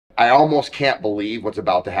I almost can't believe what's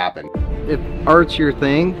about to happen. If art's your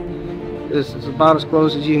thing, this is about as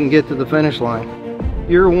close as you can get to the finish line.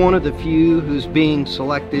 You're one of the few who's being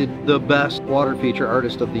selected the best water feature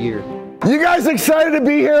artist of the year. You guys excited to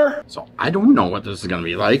be here? So I don't know what this is gonna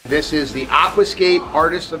be like. This is the Aquascape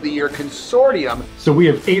Artist of the Year Consortium. So we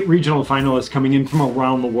have 8 regional finalists coming in from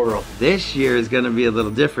around the world. This year is gonna be a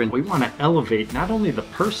little different. We wanna elevate not only the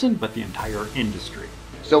person, but the entire industry.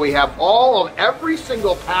 So we have every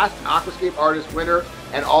single past Aquascape Artist winner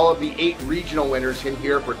and all of the 8 regional winners in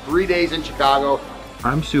here for 3 days in Chicago.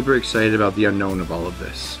 I'm super excited about the unknown of all of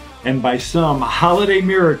this. And by some holiday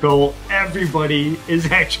miracle, everybody is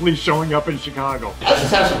actually showing up in Chicago. Let's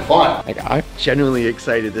just have some fun. Like, I'm genuinely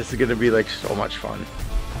excited. This is gonna be like so much fun.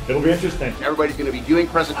 It'll be interesting. Everybody's gonna be doing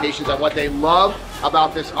presentations on what they love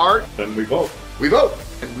about this art. Then we vote. We vote.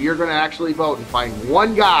 And we are gonna actually vote and find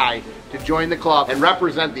one guy to join the club and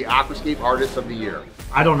represent the Aquascape Artist of the Year.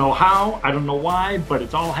 I don't know how, I don't know why, but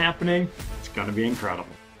it's all happening. It's gonna be incredible.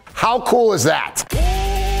 How cool is that?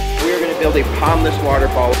 We are gonna build a pondless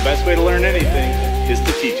waterfall. The best way to learn anything is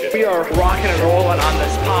to teach it. We are rocking and rolling on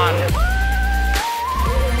this pond.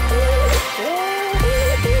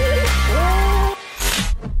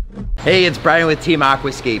 Hey, it's Brian with Team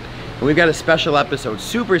Aquascape, and we've got a special episode,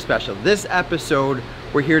 super special. This episode,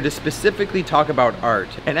 we're here to specifically talk about art,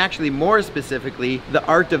 and actually more specifically, the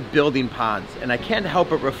art of building ponds. And I can't help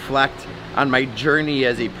but reflect on my journey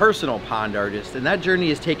as a personal pond artist, and that journey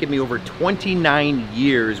has taken me over 29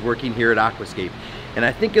 years working here at Aquascape. And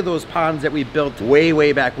I think of those ponds that we built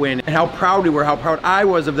way back when, and how proud we were, how proud I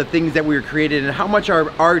was of the things that we were created, and how much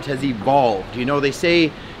our art has evolved. You know, they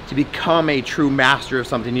say to become a true master of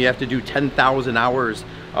something, you have to do 10,000 hours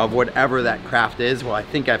of whatever that craft is. Well, I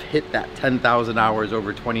think I've hit that 10,000 hours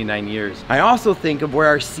over 29 years. I also think of where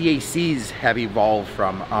our CACs have evolved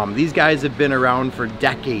from. These guys have been around for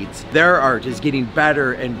decades. Their art is getting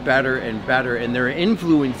better and better and better, and they're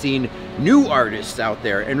influencing new artists out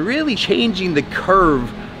there and really changing the curve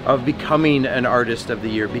of becoming an artist of the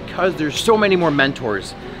year, because there's so many more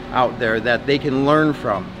mentors out there that they can learn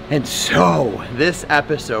from. And so this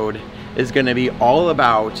episode is going to be all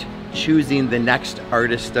about choosing the next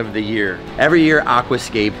artist of the year. Every year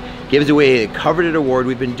Aquascape gives away a coveted award.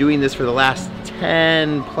 We've been doing this for the last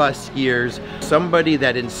 10 plus years. Somebody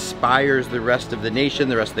that inspires the rest of the nation,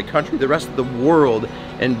 the rest of the country, the rest of the world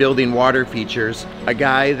in building water features. A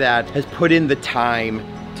guy that has put in the time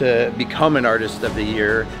to become an artist of the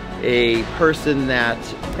year. A person that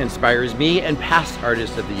inspires me and past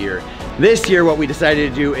artists of the year. This year what we decided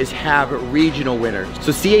to do is have regional winners.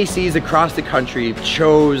 So CACs across the country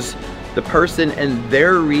chose the person in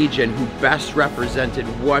their region who best represented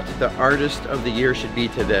what the artist of the year should be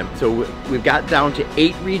to them. So we've got down to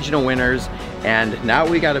 8 regional winners, and now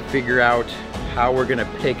we got to figure out how we're gonna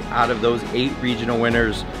pick out of those 8 regional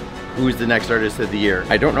winners who's the next artist of the year.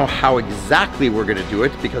 I don't know how exactly we're gonna do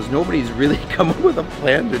it because nobody's really come up with a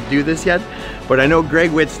plan to do this yet, but I know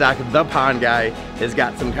Greg Whitstock, the pond guy, has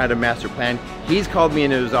got some kind of master plan. He's called me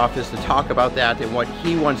into his office to talk about that and what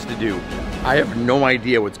he wants to do. I have no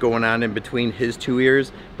idea what's going on in between his 2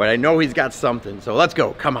 ears, but I know he's got something, so let's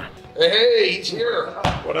go, come on. Hey, he's here.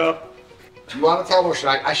 What up? Do you want to tell him or should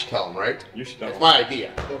I should tell him, right? You should tell him. It's my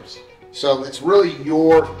idea. Oops. So it's really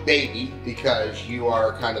your baby because you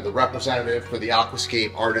are kind of the representative for the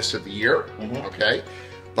Aquascape Artist of the Year, okay?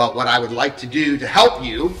 But what I would like to do to help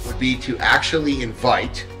you would be to actually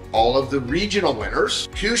invite all of the regional winners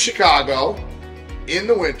to Chicago in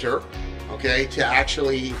the winter, okay, to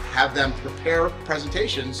actually have them prepare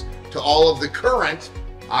presentations to all of the current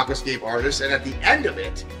Aquascape artists, and at the end of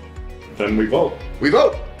it, Then we vote. we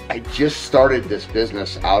vote. I just started this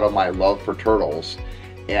business out of my love for turtles,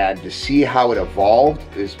 and to see how it evolved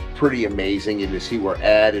is pretty amazing, and to see where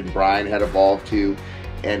Ed and Brian had evolved to.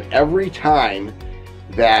 And every time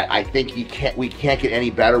that I think we can't get any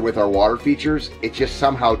better with our water features, it just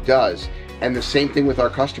somehow does. And the same thing with our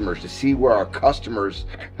customers, to see where our customers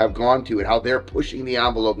have gone to and how they're pushing the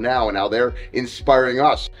envelope now and how they're inspiring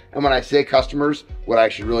us. And when I say customers, what I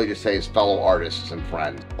should really just say is fellow artists and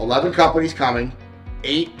friends. 11 companies coming,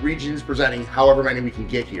 8 regions presenting, however many we can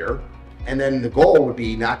get here. And then the goal would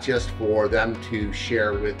be not just for them to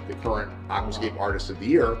share with the current Aquascape Artist of the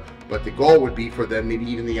Year, but the goal would be for them, maybe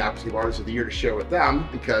even the Aquascape Artist of the Year, to share with them,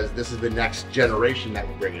 because this is the next generation that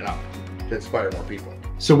we're bringing up to inspire more people.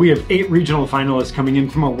 So we have 8 regional finalists coming in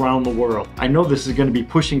from around the world. I know this is going to be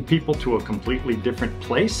pushing people to a completely different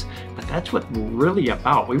place, but that's what we're really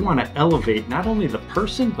about. We want to elevate not only the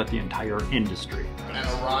person, but the entire industry. And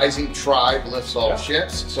a rising tribe lifts all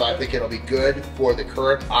ships, so I think it'll be good for the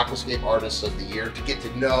current Aquascape Artists of the Year to get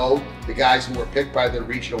to know the guys who were picked by the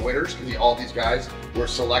regional winners, because all these guys were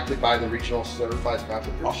selected by the regional certified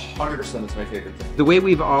competitors. 100% is my favorite thing. The way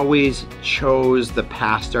we've always chose the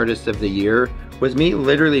past Artist of the Year was me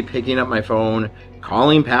literally picking up my phone,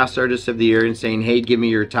 calling past Artists of the Year and saying, hey, give me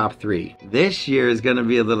your top 3. This year is gonna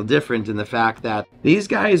be a little different in the fact that these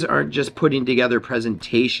guys aren't just putting together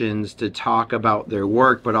presentations to talk about their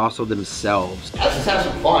work, but also themselves. Let's just have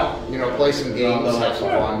some fun, you know, play some games, have some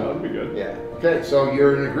fun. That would be good. Yeah. Okay, so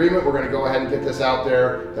you're in agreement. We're gonna go ahead and get this out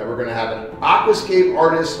there that we're gonna have an Aquascape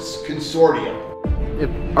Artists Consortium. If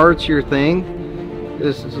art's your thing,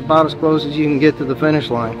 this is about as close as you can get to the finish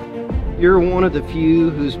line. You're one of the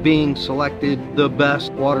few who's being selected the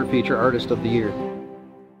best water feature artist of the year.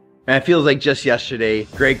 And it feels like just yesterday,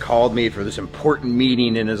 Greg called me for this important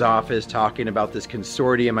meeting in his office talking about this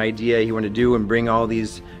consortium idea he wanted to do and bring all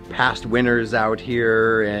these past winners out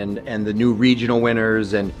here and the new regional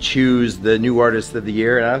winners and choose the new artist of the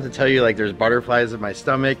year. And I have to tell you, like, there's butterflies in my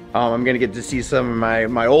stomach. I'm gonna get to see some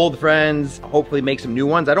of my old friends, hopefully make some new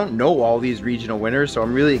ones. I don't know all these regional winners, so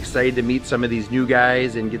I'm really excited to meet some of these new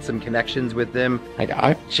guys and get some connections with them. Like,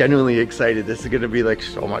 I'm genuinely excited. This is gonna be like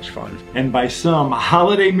so much fun. And by some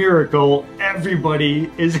holiday miracle,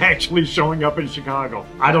 everybody is actually showing up in Chicago.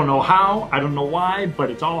 I don't know how, I don't know why,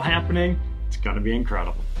 but it's all happening. It's gonna be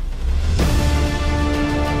incredible.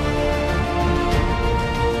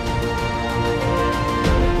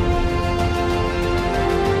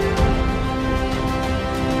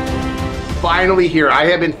 Finally here. I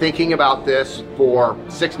have been thinking about this for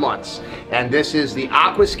 6 months, and this is the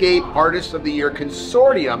Aquascape Artist of the Year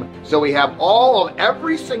Consortium. So we have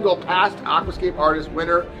every single past Aquascape Artist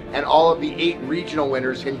winner and all of the 8 regional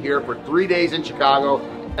winners in here for 3 days in Chicago.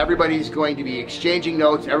 Everybody's going to be exchanging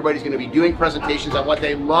notes. Everybody's going to be doing presentations on what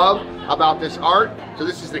they love about this art. So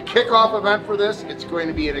this is the kickoff event for this. It's going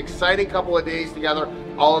to be an exciting couple of days together.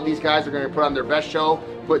 All of these guys are going to put on their best show,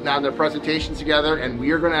 putting on their presentations together, and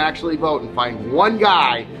we are going to actually vote and find one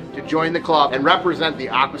guy to join the club and represent the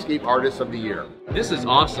Aquascape Artists of the Year. This is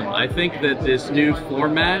awesome. I think that this new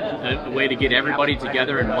format, a way to get everybody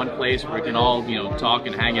together in one place where we can all, talk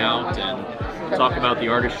and hang out and talk about the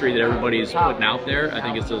artistry that everybody's putting out there. I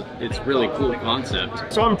think it's really cool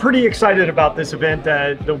concept. So I'm pretty excited about this event,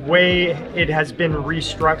 the way it has been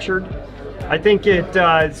restructured. I think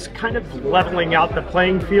it's kind of leveling out the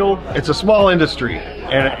playing field. It's a small industry,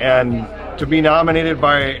 and to be nominated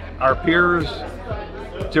by our peers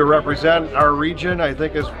to represent our region, I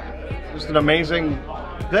think is just an amazing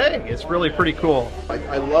thing. It's really pretty cool.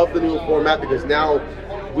 I love the new format because now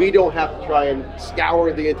we don't have to try and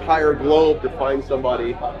scour the entire globe to find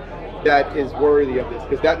somebody that is worthy of this,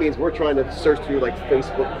 because that means we're trying to search through like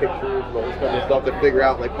Facebook pictures and all this kind of stuff to figure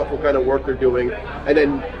out like what kind of work they're doing, and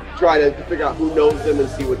then try to figure out who knows them and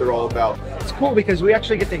see what they're all about. It's cool because we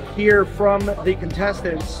actually get to hear from the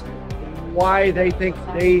contestants why they think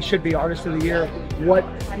they should be Artist of the Year, what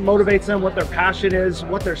motivates them, what their passion is,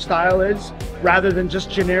 what their style is, rather than just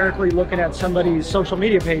generically looking at somebody's social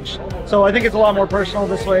media page. So I think it's a lot more personal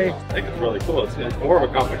this way. I think it's really cool. It's more of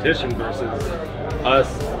a competition versus us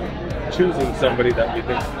choosing somebody that we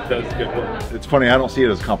think does good work. It's funny, I don't see it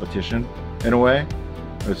as competition in a way.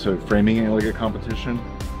 It's framing it like a competition.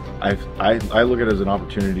 I look at it as an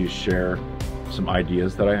opportunity to share some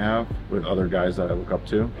ideas that I have with other guys that I look up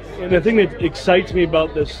to. And the thing that excites me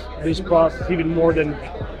about this process even more than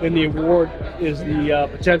the award is the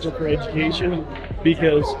potential for education,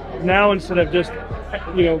 because now instead of just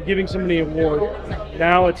giving somebody an award,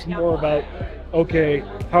 now it's more about, okay,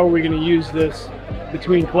 how are we going to use this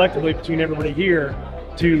collectively between everybody here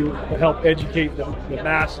to help educate the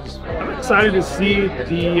masses. I'm excited to see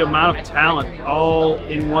the amount of talent all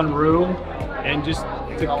in one room and just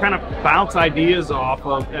to kind of bounce ideas off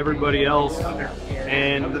of everybody else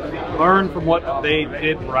and learn from what they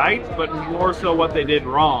did right, but more so what they did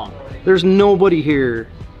wrong. There's nobody here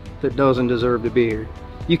that doesn't deserve to be here.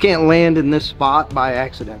 You can't land in this spot by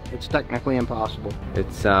accident. It's technically impossible.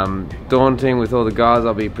 It's daunting with all the guys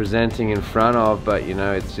I'll be presenting in front of, but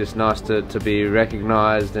it's just nice to be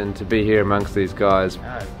recognized and to be here amongst these guys.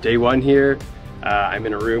 Day one here, I'm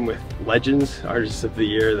in a room with legends, Artists of the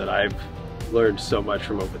Year that I've learned so much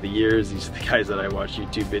from over the years. These are the guys that I watch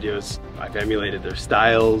YouTube videos. I've emulated their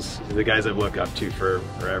styles. These are the guys I've looked up to for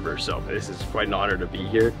forever, so this is quite an honor to be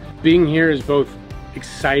here. Being here is both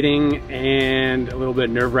exciting and a little bit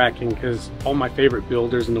nerve-wracking because all my favorite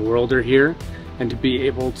builders in the world are here, and to be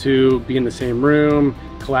able to be in the same room,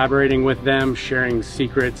 collaborating with them, sharing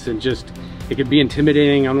secrets, and just, it can be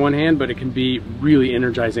intimidating on one hand, but it can be really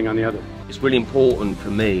energizing on the other. It's really important for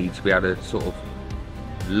me to be able to sort of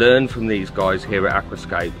learn from these guys here at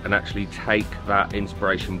Aquascape and actually take that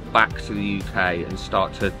inspiration back to the UK and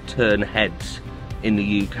start to turn heads in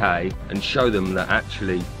the UK and show them that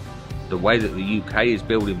actually the way that the UK is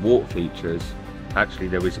building water features, actually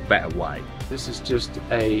there is a better way. This is just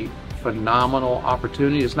a phenomenal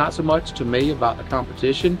opportunity. It's not so much to me about the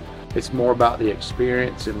competition, it's more about the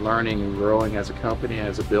experience and learning and growing as a company,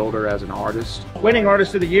 as a builder, as an artist. Winning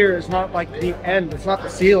Artist of the Year is not like the end, it's not the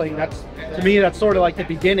ceiling. That's, to me, that's sort of like the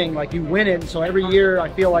beginning. Like, you win it, so every year I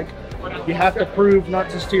feel like you have to prove not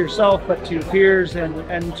just to yourself, but to your peers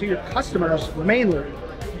and to your customers mainly,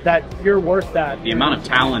 that you're worth that. The amount of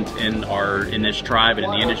talent in this tribe and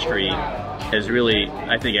in the industry has really,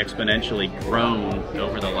 I think, exponentially grown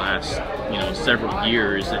over the last, several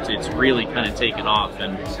years. It's really kind of taken off,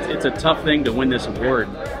 and it's a tough thing to win this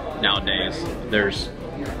award nowadays. There's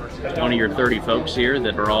 20 or 30 folks here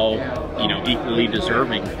that are all, equally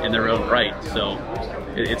deserving in their own right. So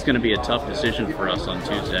it's going to be a tough decision for us on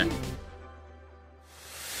Tuesday.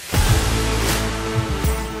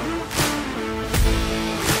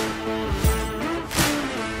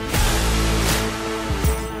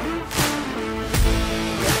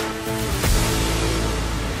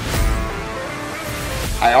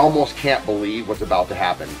 I almost can't believe what's about to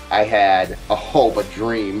happen. I had a hope, a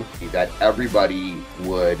dream, that everybody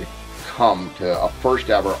would come to a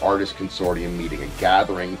first ever Artist Consortium meeting, a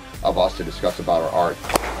gathering of us to discuss about our art.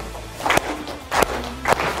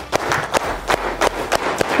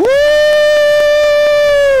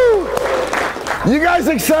 Woo! You guys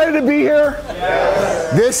excited to be here?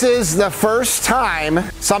 Yes. This is the first time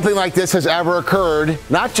something like this has ever occurred,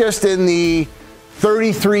 not just in the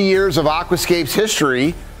 33 years of Aquascape's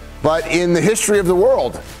history, but in the history of the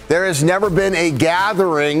world. There has never been a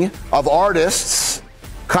gathering of artists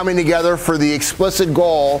coming together for the explicit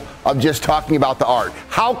goal of just talking about the art.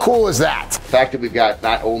 How cool is that? The fact that we've got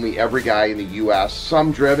not only every guy in the US,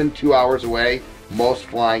 some driven 2 hours away, most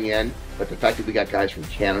flying in, but the fact that we got guys from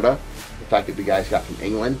Canada, the fact that we guys got from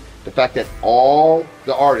England, the fact that all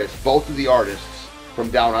the artists, both of the artists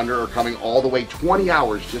from down under are coming all the way 20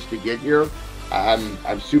 hours just to get here.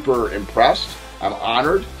 I'm super impressed, I'm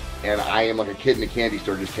honored, and I am like a kid in a candy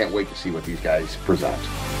store, just can't wait to see what these guys present.